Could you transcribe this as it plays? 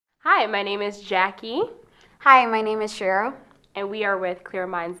Hi, my name is Jackie, Hi, my name is Shiro, and we are with Clear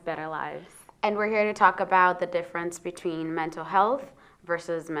Minds, Better Lives. and we're here to talk about the difference between mental health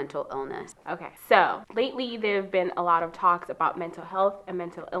versus mental illness. Okay, so lately there have been a lot of talks about mental health and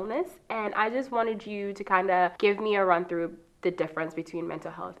mental illness, and I just wanted you to kind of give me a run through the difference between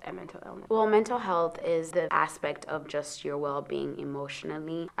mental health and mental illness. Well, mental health is the aspect of just your well being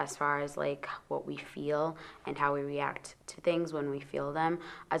emotionally, as far as like what we feel and how we react to things when we feel them,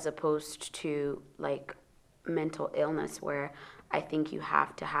 as opposed to like mental illness, where I think you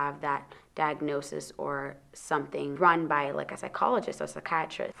have to have that diagnosis or something run by like a psychologist or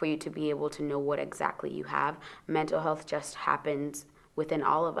psychiatrist for you to be able to know what exactly you have. Mental health just happens within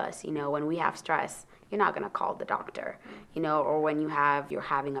all of us. When we have stress, you're not going to call the doctor, or when you're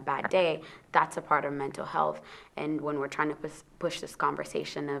having a bad day, that's a part of mental health. And when we're trying to push this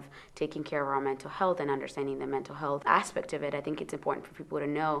conversation of taking care of our mental health and understanding the mental health aspect of it, I think it's important for people to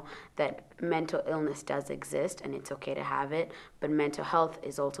know that mental illness does exist and it's okay to have it, but mental health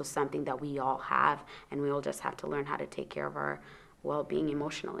is also something that we all have, and we all just have to learn how to take care of our well-being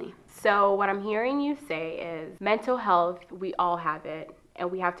emotionally. So, what I'm hearing you say is mental health, we all have it, and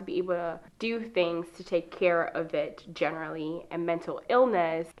we have to be able to do things to take care of it generally. And mental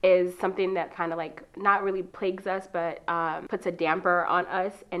illness is something that kind of like not really plagues us, but puts a damper on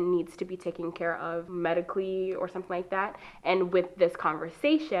us and needs to be taken care of medically or something like that. And with this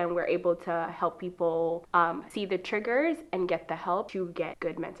conversation, we're able to help people see the triggers and get the help to get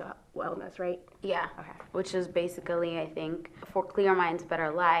good mental wellness, right? Yeah. Okay. Which is basically, I think, for Clear Minds,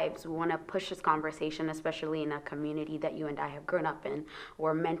 Better Lives, we want to push this conversation, especially in a community that you and I have grown up in,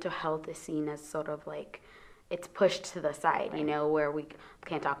 where mental health is seen as sort of like it's pushed to the side, where we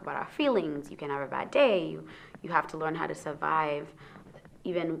can't talk about our feelings. You can have a bad day. You have to learn how to survive,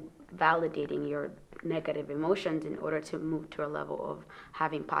 even validating your negative emotions in order to move to a level of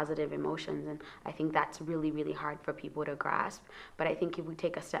having positive emotions. And I think that's really, really hard for people to grasp. But I think if we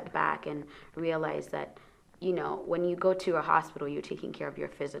take a step back and realize that, when you go to a hospital, you're taking care of your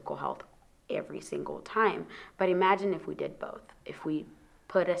physical health every single time. But imagine if we did both. If we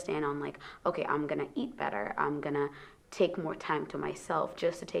put a stand on like, okay, I'm going to eat better. I'm going to take more time to myself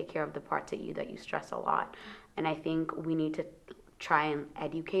just to take care of the parts of you that you stress a lot. And I think we need to try and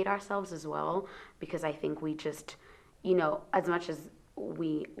educate ourselves as well, because I think we just, as much as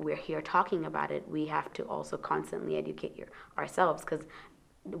we're here talking about it, we have to also constantly educate ourselves, because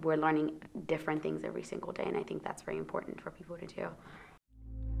we're learning different things every single day, and I think that's very important for people to do.